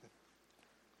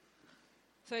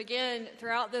So again,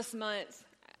 throughout this month,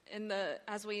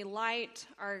 as we light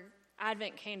our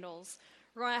Advent candles,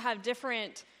 we're going to have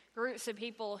different groups of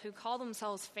people who call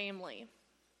themselves family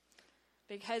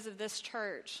because of this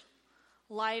church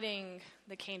lighting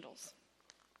the candles.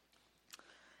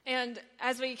 And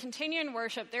as we continue in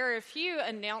worship, there are a few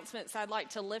announcements I'd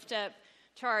like to lift up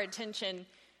to our attention.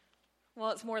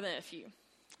 Well, it's more than a few.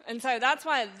 And so that's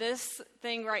why this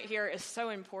thing right here is so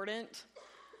important,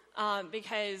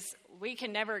 because we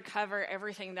can never cover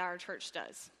everything that our church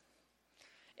does.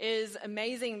 It is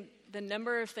amazing the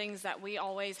number of things that we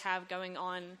always have going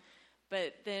on,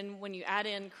 but then when you add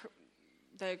in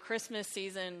the Christmas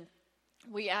season,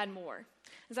 we add more.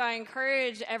 And so I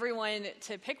encourage everyone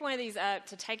to pick one of these up,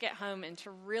 to take it home, and to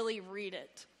really read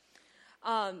it.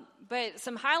 But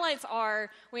some highlights are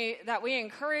that we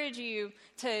encourage you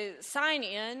to sign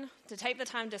in, to take the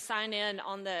time to sign in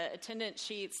on the attendance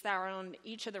sheets that are on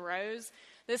each of the rows.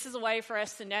 This is a way for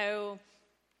us to know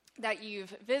that you've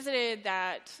visited,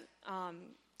 that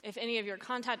if any of your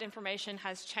contact information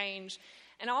has changed,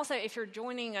 and also if you're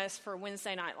joining us for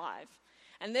Wednesday Night Live.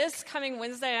 And this coming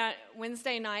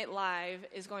Wednesday Night Live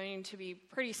is going to be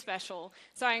pretty special.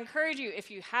 So I encourage you,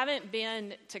 if you haven't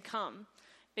been, to come.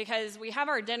 Because we have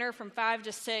our dinner from 5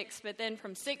 to 6, but then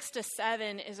from 6 to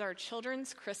 7 is our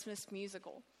children's Christmas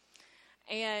musical.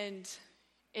 And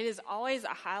it is always a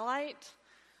highlight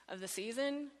of the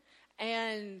season,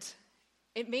 and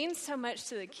it means so much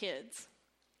to the kids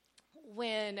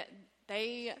when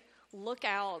they look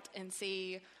out and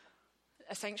see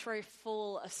a sanctuary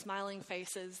full of smiling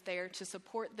faces there to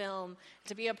support them,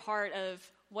 to be a part of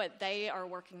what they are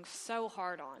working so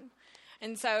hard on.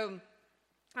 And so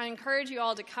I encourage you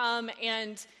all to come,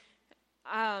 and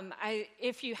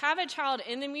if you have a child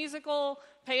in the musical,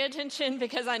 pay attention,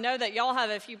 because I know that y'all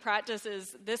have a few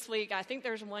practices this week. I think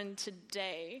there's one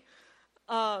today.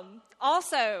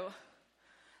 Also,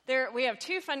 we have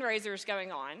 2 fundraisers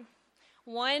going on.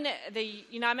 One, the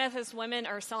United Methodist Women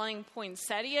are selling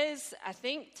poinsettias. I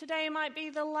think today might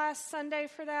be the last Sunday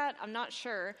for that. I'm not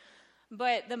sure.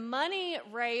 But the money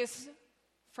raised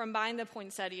from buying the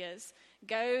poinsettias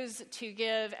goes to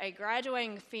give a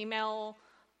graduating female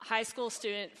high school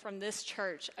student from this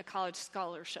church a college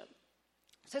scholarship.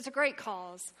 So it's a great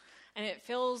cause, and it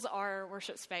fills our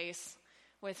worship space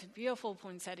with beautiful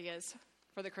poinsettias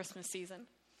for the Christmas season.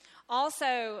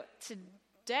 Also,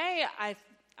 today,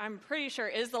 I'm pretty sure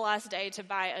is the last day to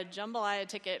buy a jambalaya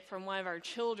ticket from one of our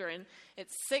children.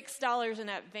 It's $6 in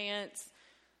advance,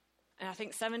 and I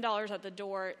think $7 at the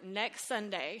door next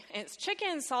Sunday. And it's chicken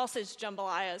and sausage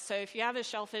jambalaya, so if you have a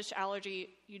shellfish allergy,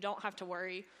 you don't have to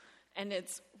worry, and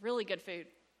it's really good food.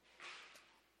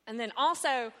 And then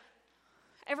also,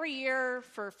 every year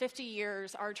for 50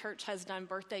 years, our church has done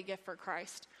Birthday Gift for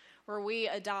Christ, where we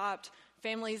adopt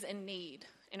families in need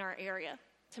in our area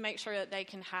to make sure that they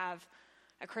can have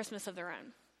a Christmas of their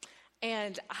own.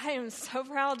 And I am so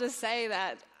proud to say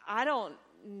that I don't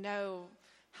know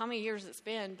how many years it's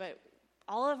been, but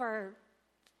all of our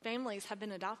families have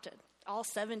been adopted. All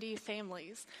 70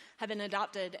 families have been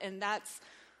adopted, and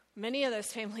many of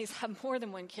those families have more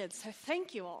than one kid. So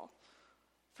thank you all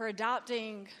for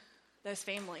adopting those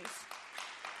families.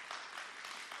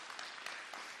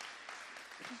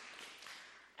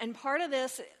 And part of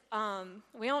this,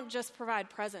 we don't just provide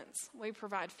presents, we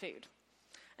provide food.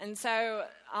 And so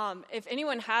if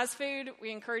anyone has food,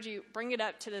 we encourage you, bring it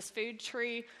up to this food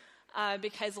tree,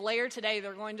 because later today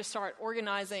they're going to start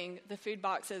organizing the food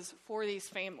boxes for these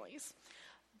families.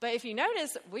 But if you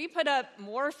notice, we put up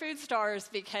more food stars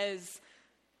because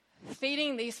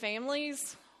feeding these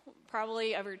families,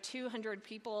 probably over 200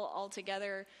 people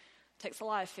altogether, takes a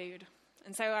lot of food.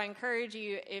 And so I encourage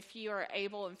you, if you are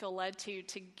able and feel led to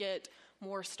get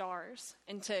more stars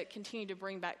and to continue to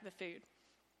bring back the food.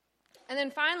 And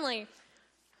then finally,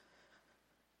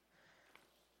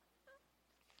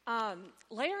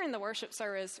 later in the worship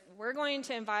service, we're going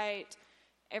to invite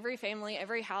every family,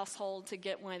 every household to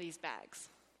get one of these bags.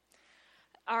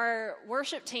 Our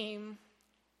worship team,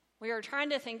 we are trying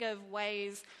to think of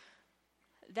ways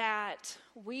that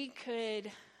we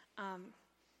could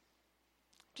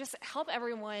just help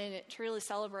everyone truly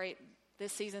celebrate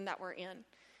this season that we're in,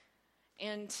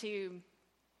 and to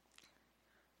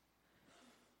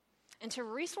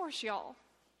resource y'all.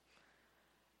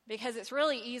 Because it's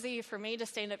really easy for me to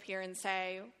stand up here and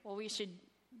say, well, we should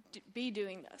be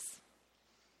doing this.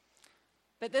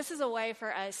 But this is a way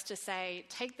for us to say,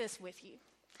 take this with you.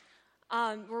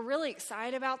 We're really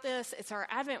excited about this. It's our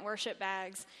Advent worship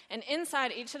bags. And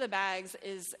inside each of the bags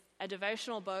is a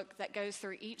devotional book that goes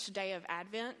through each day of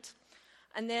Advent.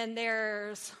 And then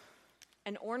there's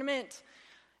an ornament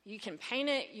You can paint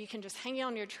it, you can just hang it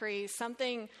on your tree,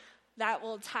 something that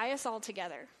will tie us all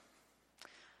together.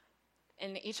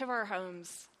 In each of our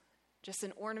homes, just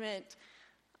an ornament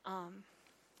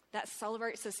that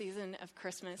celebrates the season of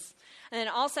Christmas. And then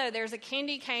also there's a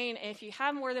candy cane. If you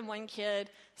have more than one kid,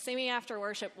 see me after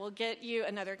worship. We'll get you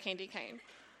another candy cane.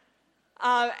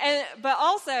 But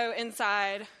also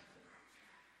inside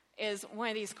is one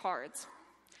of these cards.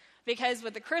 Because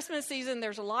with the Christmas season,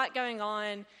 there's a lot going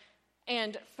on.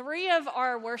 And 3 of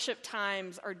our worship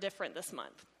times are different this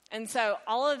month. And so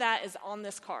all of that is on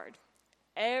this card.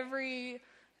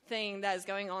 Everything that is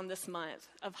going on this month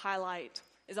of highlight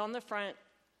is on the front.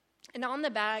 And on the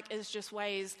back is just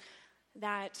ways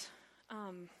that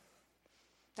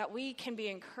that we can be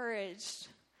encouraged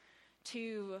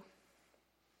to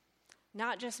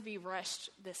not just be rushed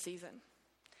this season,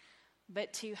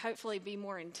 but to hopefully be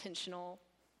more intentional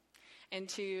and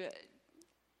to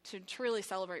truly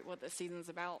celebrate what this season's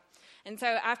about. And so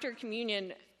after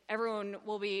communion, everyone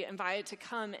will be invited to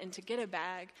come and to get a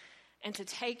bag and to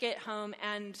take it home.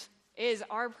 And it is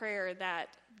our prayer that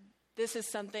this is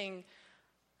something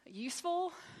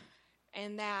useful,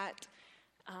 and that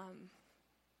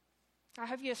I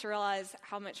hope you just realize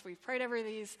how much we've prayed over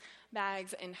these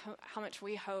bags and how much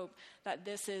we hope that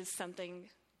this is something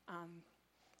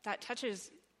that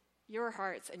touches your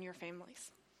hearts and your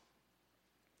families.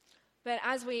 But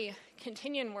as we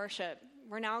continue in worship,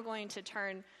 we're now going to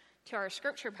turn to our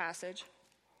scripture passage.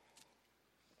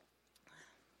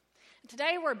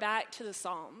 Today we're back to the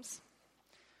Psalms.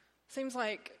 Seems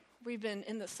like we've been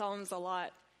in the Psalms a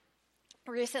lot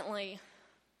recently.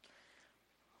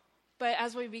 But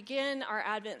as we begin our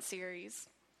Advent series,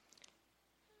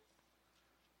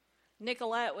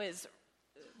 Nicolette was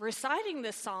reciting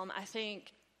this psalm, I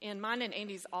think, in mine and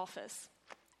Andy's office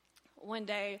one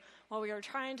day while we were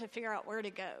trying to figure out where to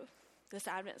go this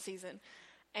Advent season.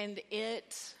 And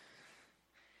it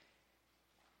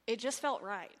just felt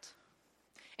right.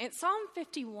 And it's Psalm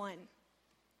 51.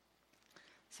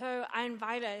 So I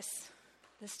invite us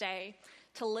this day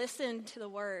to listen to the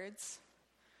words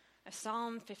of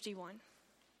Psalm 51.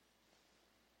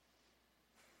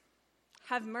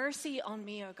 Have mercy on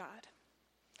me, O God,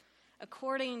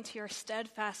 according to your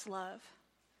steadfast love,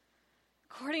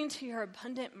 according to your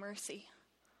abundant mercy.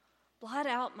 Blot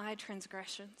out my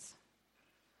transgressions.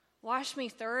 Wash me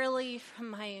thoroughly from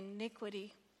my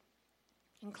iniquity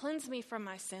and cleanse me from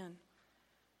my sin.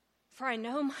 For I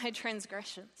know my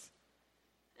transgressions,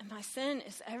 and my sin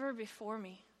is ever before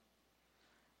me.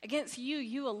 Against you,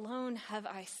 you alone have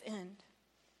I sinned,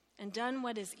 and done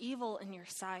what is evil in your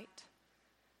sight,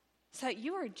 so that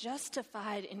you are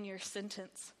justified in your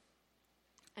sentence,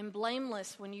 and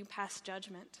blameless when you pass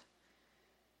judgment.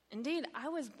 Indeed, I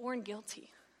was born guilty,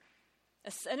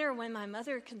 a sinner when my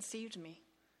mother conceived me.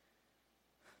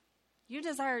 You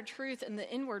desire truth in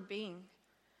the inward being.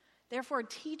 Therefore,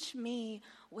 teach me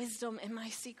wisdom in my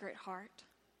secret heart.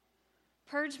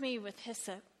 Purge me with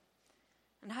hyssop,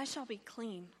 and I shall be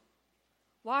clean.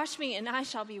 Wash me, and I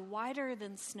shall be whiter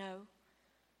than snow.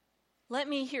 Let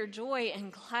me hear joy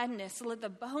and gladness. Let the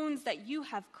bones that you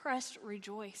have crushed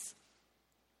rejoice.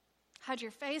 Hide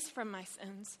your face from my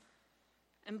sins,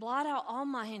 and blot out all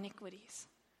my iniquities.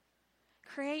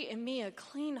 Create in me a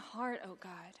clean heart, O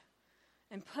God,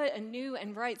 and put a new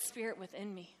and right spirit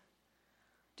within me.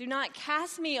 Do not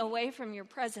cast me away from your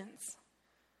presence.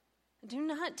 Do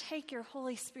not take your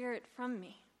Holy Spirit from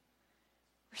me.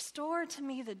 Restore to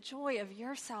me the joy of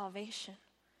your salvation,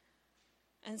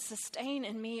 and sustain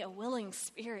in me a willing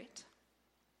spirit.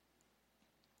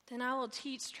 Then I will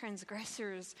teach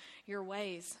transgressors your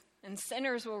ways, and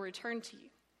sinners will return to you.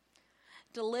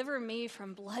 Deliver me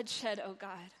from bloodshed, O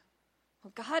God.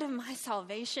 O God of my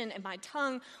salvation, and my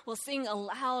tongue will sing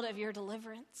aloud of your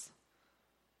deliverance.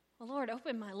 O Lord,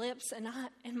 open my lips,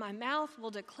 and my mouth will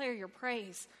declare your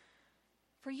praise.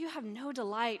 For you have no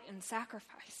delight in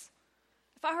sacrifice.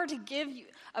 If I were to give you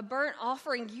a burnt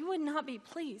offering, you would not be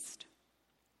pleased.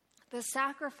 The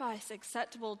sacrifice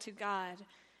acceptable to God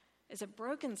is a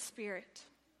broken spirit,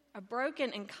 a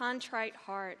broken and contrite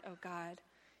heart, O God,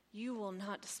 you will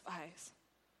not despise.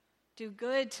 Do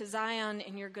good to Zion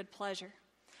in your good pleasure.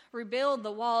 Rebuild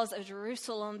the walls of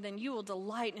Jerusalem, then you will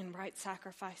delight in right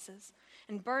sacrifices,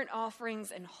 and burnt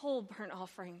offerings and whole burnt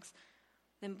offerings.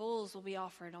 Then bulls will be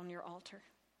offered on your altar.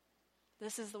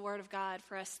 This is the word of God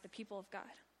for us, the people of God.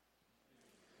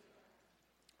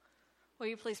 Will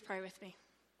you please pray with me?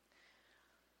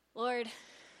 Lord,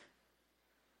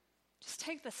 just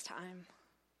take this time.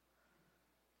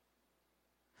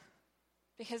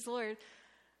 Because, Lord,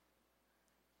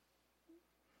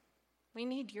 we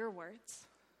need your words.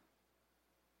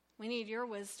 We need your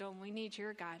wisdom. We need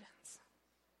your guidance.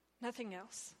 Nothing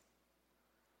else.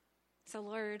 So,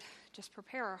 Lord, just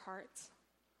prepare our hearts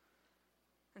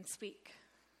and speak.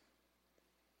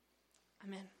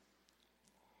 Amen.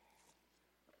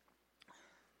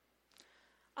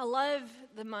 I love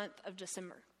the month of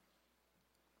December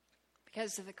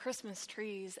because of the Christmas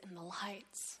trees and the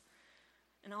lights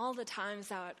and all the times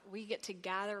that we get to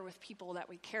gather with people that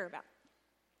we care about.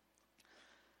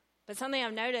 But something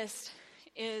I've noticed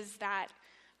is that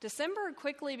December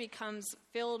quickly becomes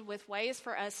filled with ways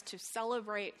for us to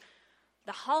celebrate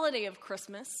the holiday of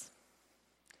Christmas,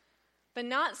 but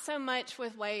not so much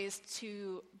with ways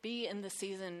to be in the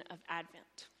season of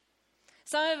Advent.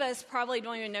 Some of us probably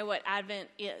don't even know what Advent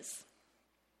is.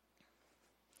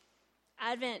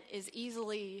 Advent is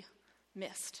easily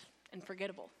missed and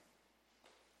forgettable.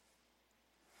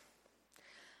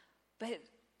 But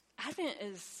Advent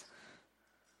is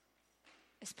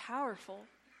powerful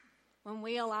when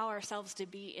we allow ourselves to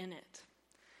be in it.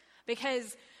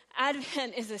 Because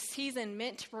Advent is a season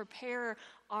meant to prepare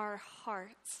our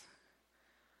hearts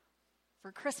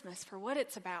for Christmas, for what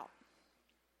it's about.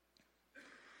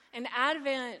 In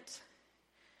Advent,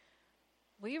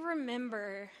 we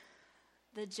remember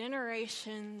the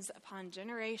generations upon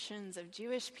generations of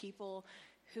Jewish people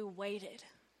who waited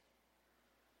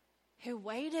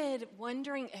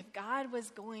wondering if God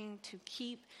was going to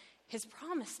keep his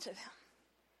promise to them.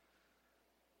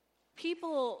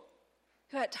 People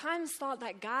who at times thought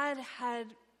that God had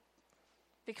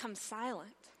become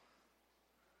silent.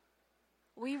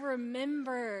 We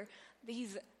remember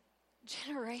these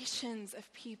generations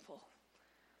of people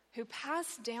who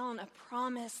passed down a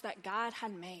promise that God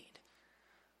had made,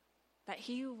 that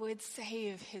he would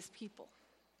save his people.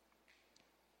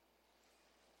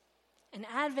 In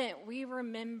Advent, we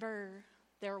remember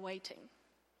their waiting.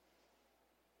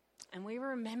 And we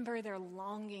remember their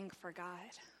longing for God.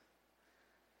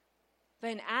 But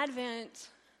in Advent,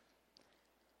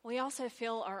 we also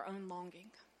feel our own longing.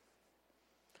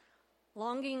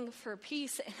 Longing for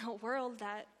peace in a world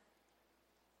that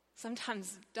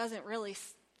sometimes doesn't really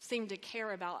seem to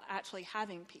care about actually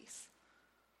having peace.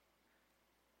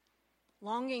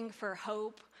 Longing for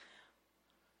hope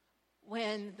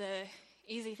when the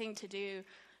easy thing to do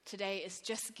today is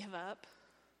just give up.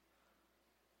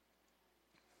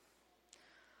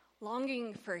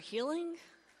 Longing for healing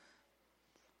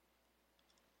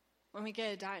when we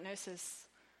get a diagnosis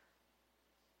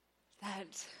that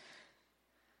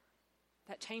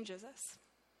changes us.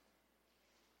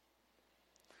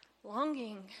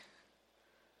 Longing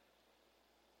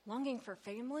for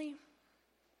family,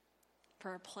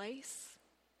 for a place.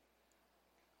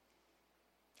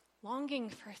 Longing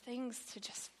for things to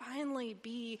just finally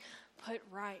be put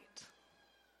right.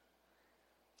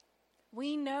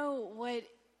 We know what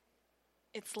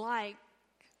it's like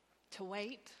to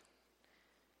wait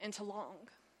and to long.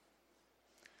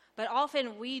 But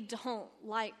often we don't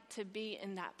like to be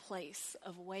in that place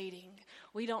of waiting.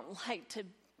 We don't like to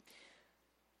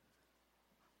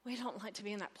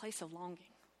be in that place of longing.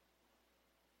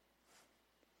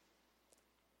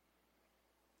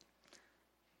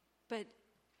 But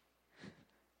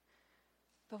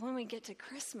when we get to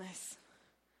Christmas,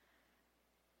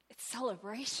 it's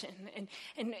celebration, and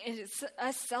it's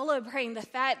us celebrating the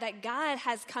fact that God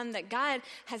has come, that God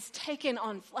has taken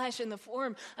on flesh in the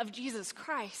form of Jesus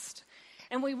Christ.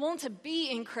 And we want to be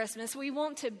in Christmas. We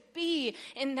want to be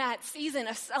in that season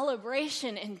of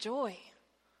celebration and joy.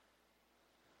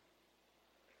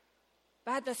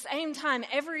 But at the same time,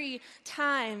 every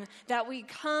time that we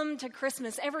come to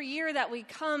Christmas, every year that we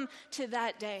come to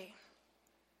that day,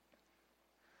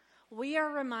 we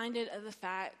are reminded of the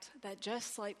fact that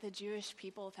just like the Jewish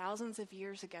people thousands of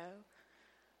years ago,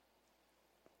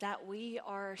 that we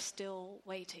are still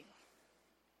waiting.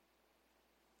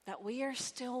 That we are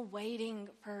still waiting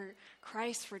for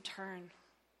Christ's return.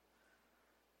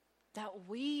 That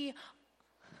we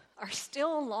are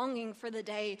still longing for the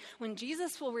day when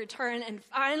Jesus will return and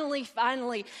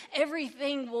finally,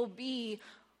 everything will be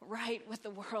right with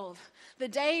the world. The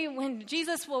day when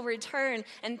Jesus will return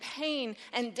and pain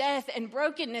and death and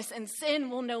brokenness and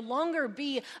sin will no longer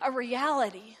be a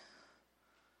reality.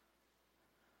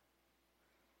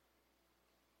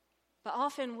 But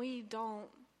often we don't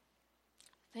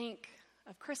think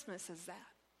of Christmas as that.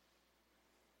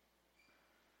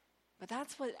 But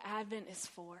that's what Advent is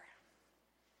for.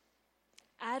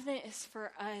 Advent is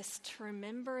for us to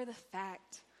remember the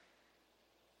fact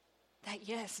that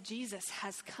yes, Jesus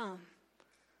has come,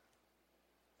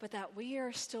 but that we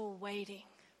are still waiting.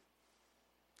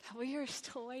 That we are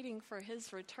still waiting for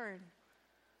his return.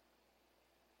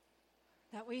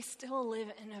 That we still live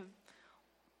in a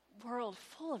world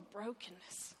full of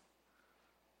brokenness,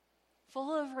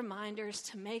 full of reminders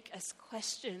to make us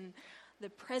question the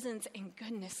presence and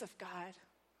goodness of God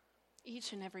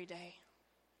each and every day.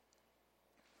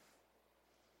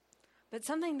 But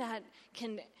something that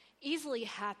can easily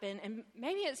happen, and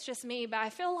maybe it's just me, but I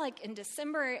feel like in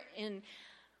December, in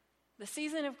the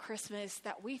season of Christmas,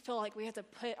 that we feel like we have to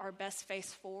put our best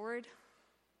face forward,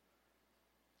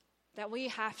 that we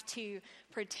have to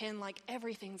pretend like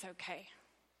everything's okay.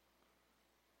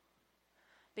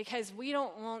 Because we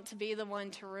don't want to be the one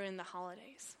to ruin the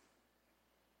holidays.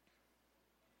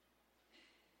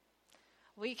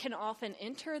 We can often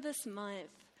enter this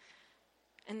month,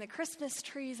 and the Christmas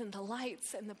trees and the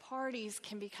lights and the parties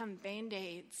can become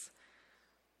Band-Aids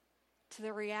to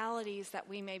the realities that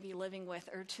we may be living with,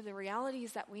 or to the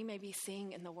realities that we may be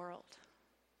seeing in the world.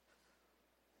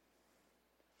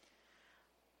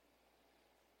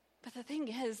 But the thing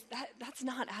is, that's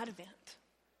not Advent.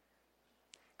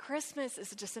 Christmas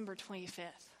is December 25th.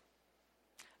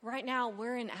 Right now,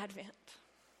 we're in Advent.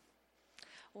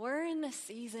 We're in a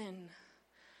season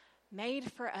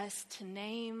made for us to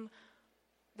name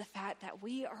the fact that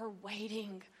we are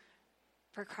waiting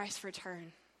for Christ's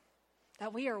return,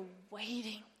 that we are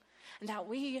waiting, and that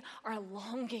we are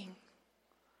longing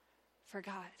for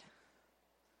God.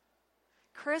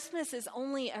 Christmas is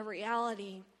only a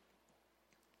reality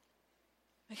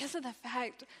because of the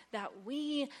fact that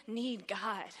we need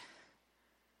God,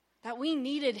 that we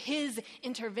needed His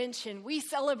intervention. We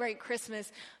celebrate Christmas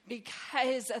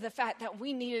because of the fact that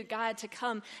we needed God to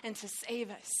come and to save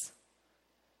us.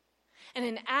 And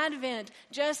in Advent,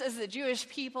 just as the Jewish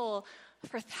people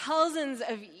for thousands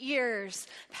of years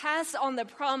passed on the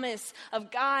promise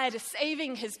of God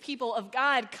saving His people, of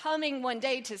God coming one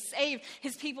day to save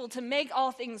His people, to make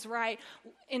all things right,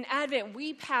 in Advent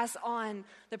we pass on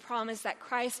the promise that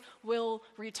Christ will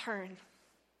return.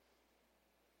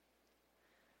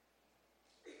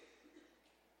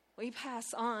 We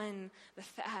pass on the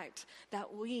fact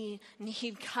that we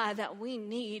need God, that we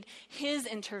need His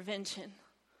intervention.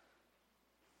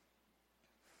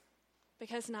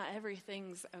 Because not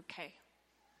everything's okay.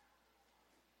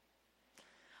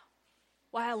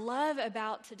 What I love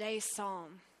about today's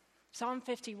Psalm, Psalm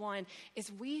 51,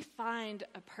 is we find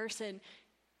a person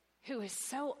who is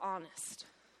so honest.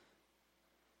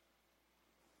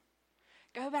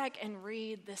 Go back and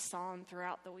read this Psalm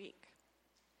throughout the week.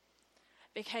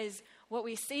 Because what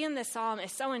we see in this Psalm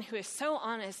is someone who is so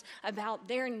honest about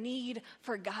their need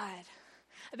for God,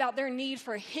 about their need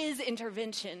for His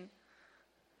intervention.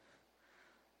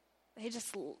 They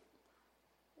just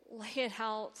lay it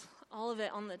out, all of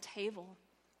it on the table.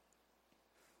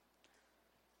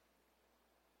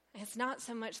 And it's not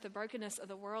so much the brokenness of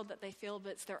the world that they feel,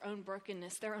 but it's their own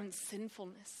brokenness, their own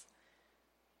sinfulness.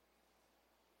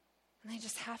 And they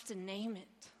just have to name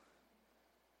it.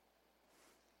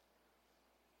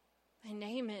 They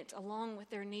name it along with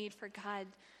their need for God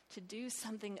to do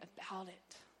something about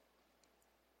it.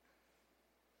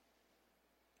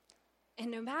 And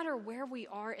no matter where we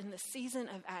are in the season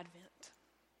of Advent,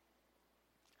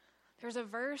 there's a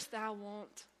verse that I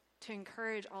want to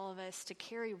encourage all of us to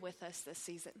carry with us this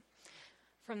season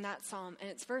from that psalm. And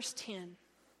it's verse 10,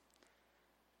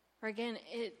 where again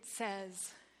it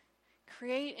says,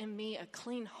 "Create in me a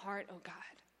clean heart, O God,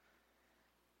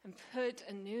 and put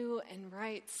a new and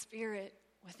right spirit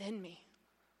within me."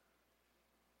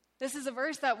 This is a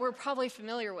verse that we're probably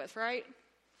familiar with, right?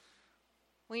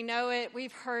 We know it,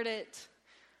 we've heard it,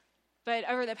 but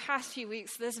over the past few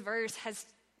weeks, this verse has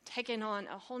taken on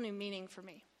a whole new meaning for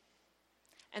me.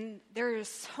 And there is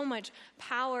so much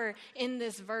power in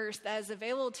this verse that is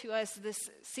available to us this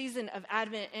season of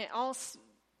Advent, and it all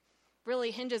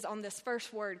really hinges on this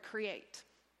first word, create.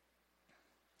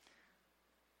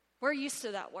 We're used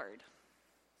to that word.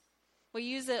 We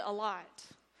use it a lot.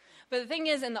 But the thing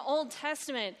is, in the Old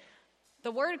Testament,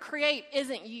 the word create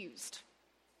isn't used.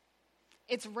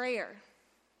 It's rare.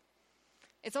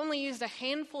 It's only used a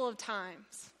handful of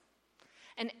times.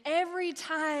 And every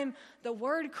time the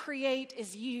word create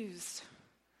is used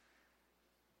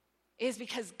is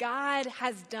because God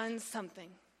has done something.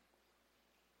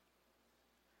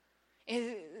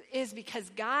 It is because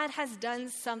God has done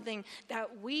something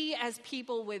that we as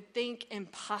people would think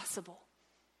impossible.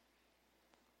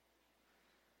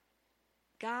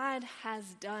 God has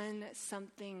done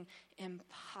something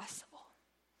impossible.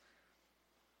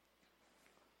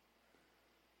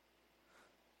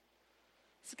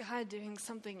 It's God doing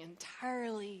something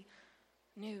entirely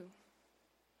new.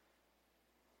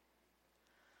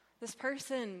 This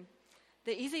person,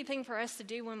 the easy thing for us to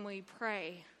do when we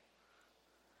pray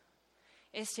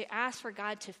is to ask for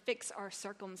God to fix our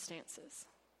circumstances.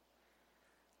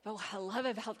 But what I love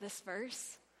about this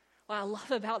verse, what I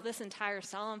love about this entire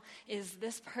psalm, is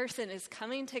this person is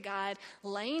coming to God,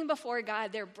 laying before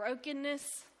God their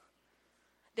brokenness,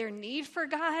 their need for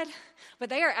God, but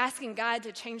they are asking God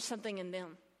to change something in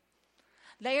them.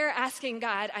 They are asking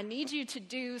God, I need you to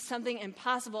do something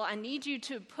impossible. I need you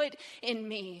to put in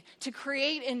me, to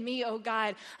create in me, oh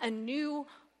God, a new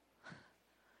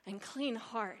and clean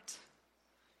heart,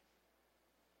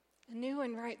 a new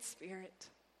and right spirit.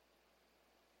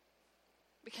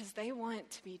 Because they want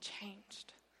to be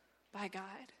changed by God.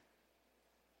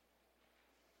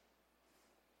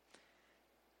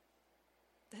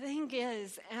 The thing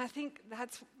is, and I think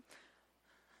that's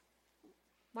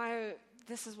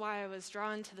why I was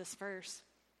drawn to this verse.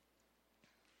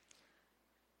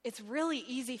 It's really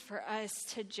easy for us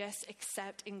to just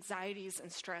accept anxieties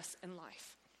and stress in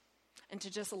life and to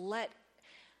just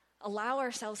allow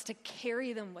ourselves to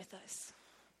carry them with us.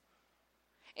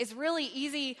 It's really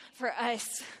easy for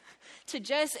us to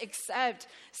just accept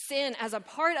sin as a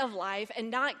part of life and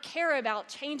not care about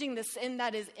changing the sin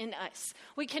that is in us.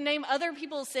 We can name other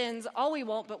people's sins all we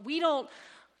want, but we don't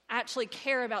actually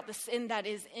care about the sin that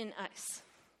is in us.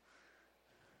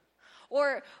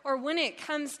 Or when it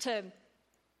comes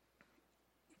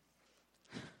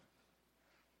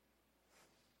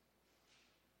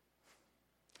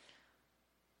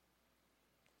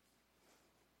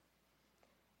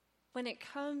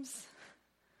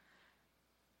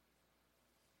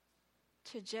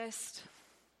to just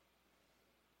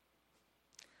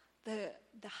the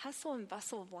hustle and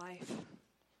bustle of life,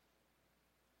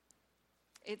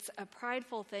 it's a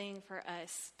prideful thing for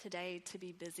us today to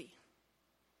be busy,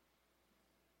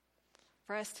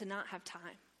 for us to not have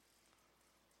time.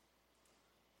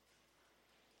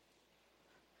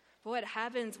 But what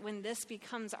happens when this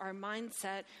becomes our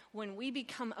mindset, when we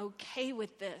become okay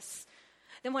with this,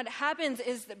 then what happens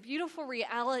is the beautiful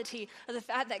reality of the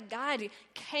fact that God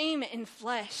came in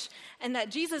flesh and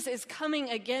that Jesus is coming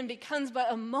again becomes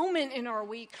but a moment in our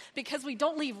week because we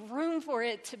don't leave room for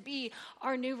it to be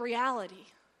our new reality.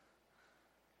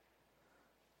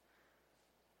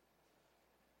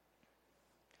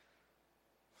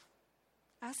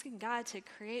 Asking God to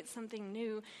create something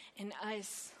new in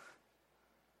us,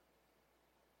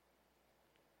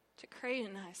 to create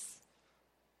in us.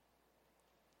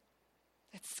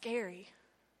 It's scary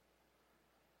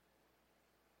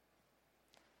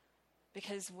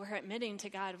because we're admitting to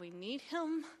God we need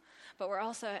him, but we're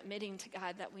also admitting to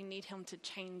God that we need him to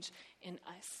change in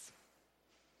us,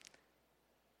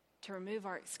 to remove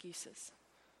our excuses.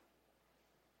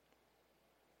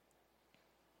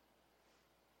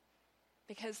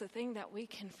 Because the thing that we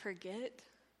can forget,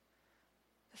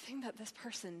 the thing that this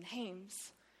person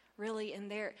names, really in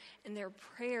their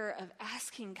prayer of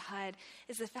asking God,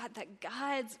 is the fact that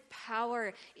God's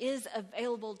power is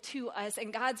available to us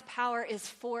and God's power is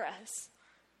for us.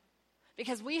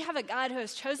 Because we have a God who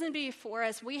has chosen to be for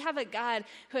us. We have a God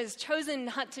who has chosen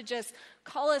not to just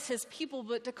call us his people,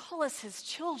 but to call us his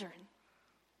children.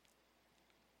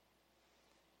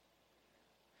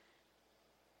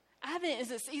 Advent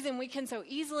is a season we can so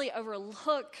easily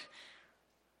overlook.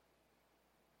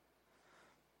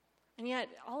 And yet,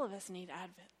 all of us need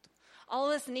Advent. All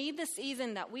of us need the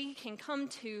season that we can come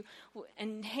to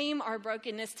and name our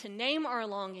brokenness, to name our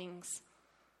longings,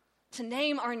 to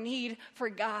name our need for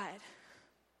God.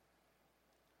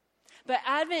 But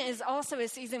Advent is also a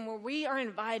season where we are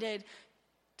invited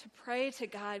to pray to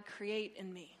God, create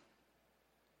in me.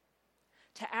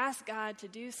 To ask God to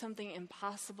do something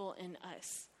impossible in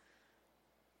us.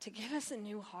 To give us a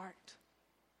new heart.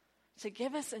 To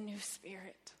give us a new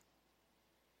spirit.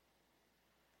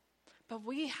 But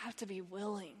we have to be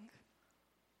willing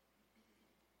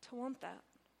to want that.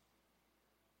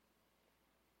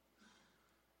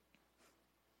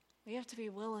 We have to be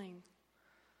willing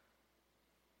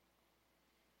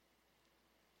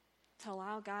to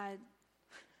allow God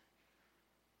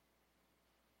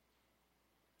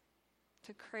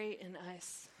to create in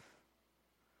us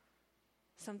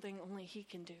something only he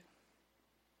can do.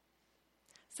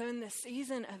 So in the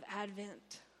season of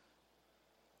Advent,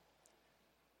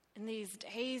 in these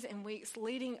days and weeks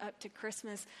leading up to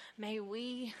Christmas, may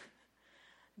we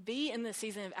be in the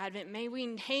season of Advent. May we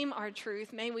name our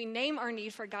truth. May we name our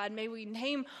need for God. May we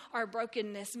name our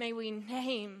brokenness. May we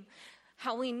name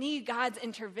how we need God's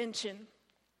intervention.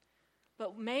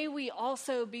 But may we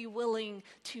also be willing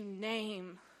to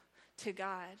name to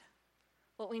God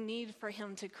what we need for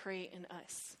him to create in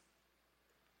us.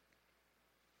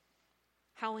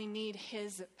 How we need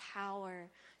his power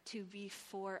to be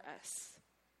for us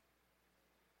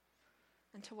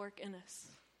and to work in us,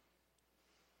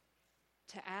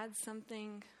 to add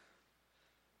something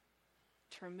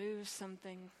to remove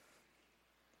something.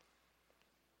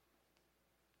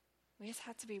 We just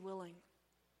have to be willing.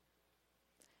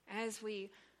 As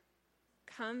we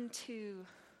come to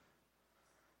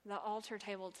the altar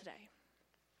table today,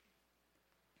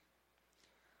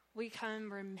 we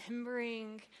come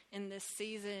remembering in this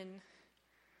season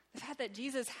the fact that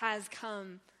Jesus has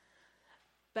come.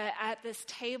 But at this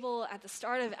table, at the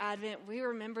start of Advent, we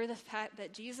remember the fact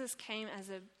that Jesus came as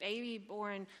a baby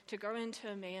born to grow into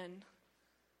a man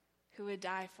who would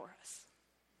die for us.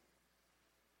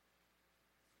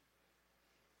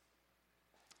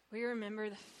 We remember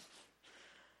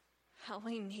how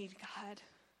we need God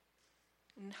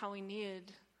and how we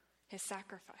needed his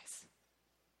sacrifice.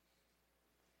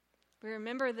 We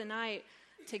remember the night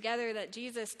together that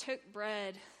Jesus took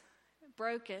bread,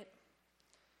 broke it,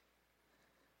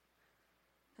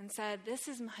 and said, "This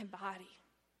is my body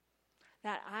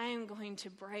that I am going to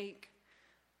break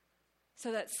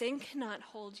so that sin cannot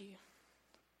hold you,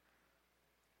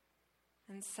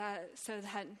 and so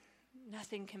that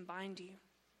nothing can bind you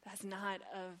that's not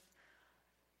of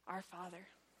our Father."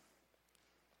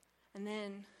 And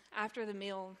then after the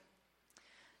meal,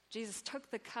 Jesus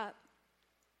took the cup.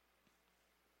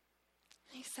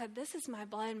 He said, "This is my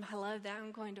blood, my love, that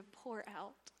I'm going to pour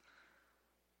out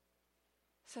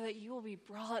so that you will be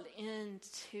brought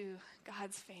into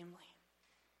God's family,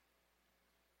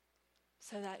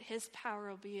 so that his power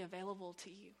will be available to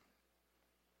you,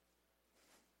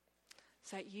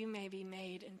 so that you may be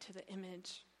made into the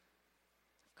image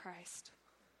of Christ."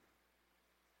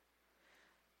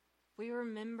 We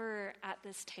remember at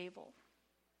this table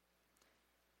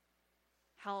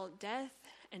how death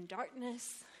and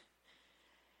darkness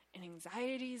and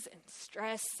anxieties and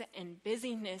stress and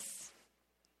busyness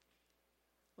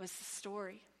was the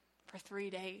story for 3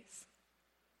 days,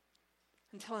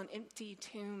 until an empty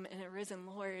tomb and a risen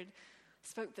Lord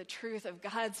spoke the truth of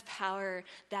God's power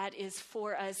that is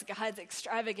for us, God's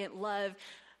extravagant love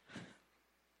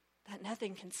that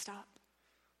nothing can stop.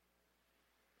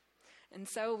 And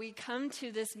so we come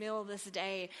to this meal this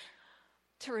day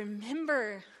to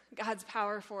remember God's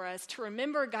power for us, to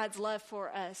remember God's love for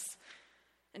us,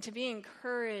 and to be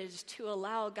encouraged to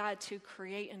allow God to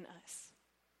create in us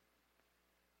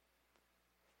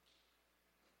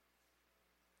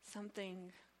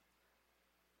something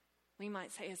we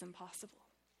might say is impossible.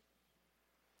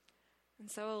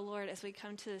 And so, Lord, as we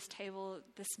come to this table,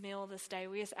 this meal this day,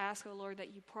 we just ask, Lord,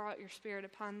 that you pour out your Spirit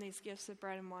upon these gifts of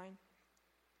bread and wine.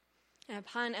 And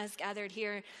upon us gathered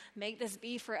here, make this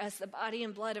be for us the body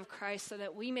and blood of Christ, so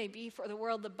that we may be for the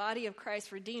world the body of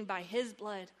Christ, redeemed by his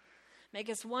blood. Make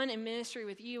us one in ministry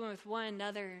with you and with one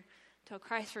another till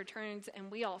Christ returns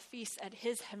and we all feast at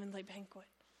his heavenly banquet.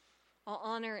 All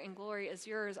honor and glory is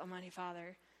yours, Almighty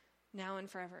Father, now and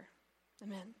forever.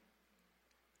 Amen.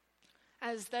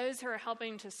 As those who are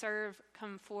helping to serve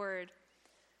come forward,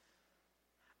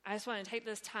 I just want to take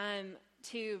this time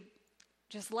to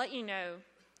just let you know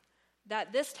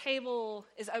that this table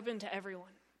is open to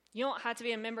everyone. You don't have to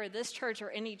be a member of this church or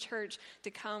any church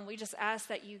to come. We just ask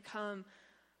that you come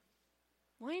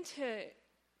wanting to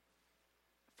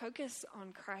focus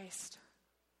on Christ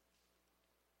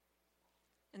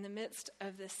in the midst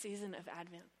of this season of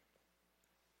Advent.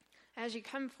 As you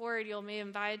come forward, you'll be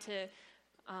invited to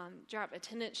drop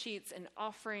attendance sheets and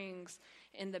offerings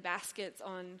in the baskets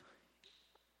on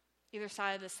either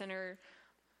side of the center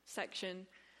section.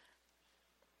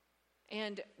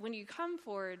 And when you come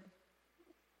forward,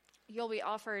 you'll be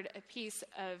offered a piece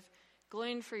of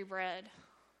gluten-free bread,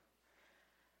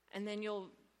 and then you'll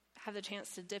have the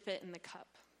chance to dip it in the cup.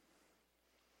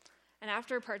 And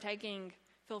after partaking,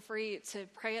 feel free to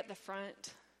pray at the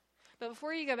front. But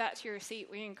before you go back to your seat,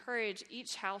 we encourage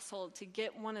each household to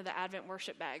get one of the Advent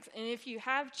worship bags. And if you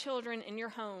have children in your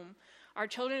home, our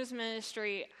children's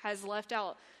ministry has left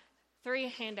out 3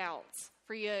 handouts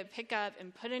for you to pick up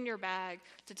and put in your bag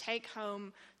to take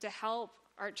home to help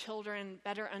our children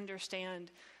better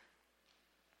understand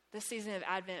this season of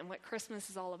Advent and what Christmas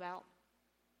is all about.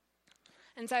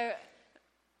 And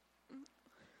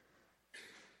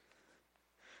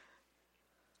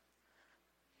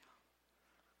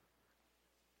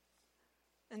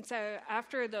so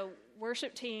after the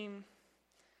worship team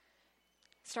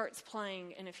starts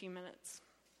playing in a few minutes,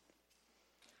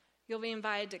 you'll be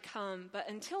invited to come. But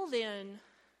until then,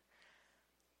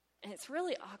 and it's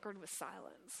really awkward with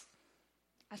silence.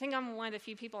 I think I'm one of the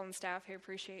few people on staff who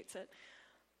appreciates it.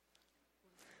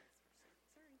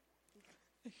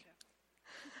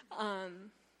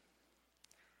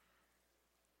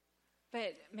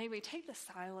 But may we take the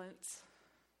silence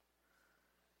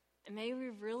and may we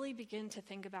really begin to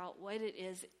think about what it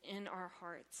is in our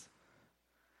hearts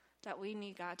that we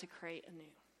need God to create anew?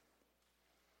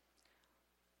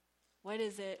 What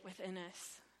is it within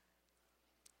us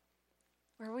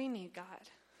where we need God?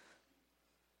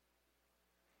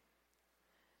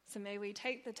 So may we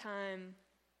take the time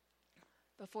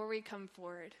before we come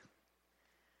forward.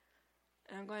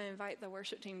 And I'm going to invite the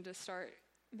worship team to start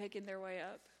making their way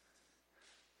up.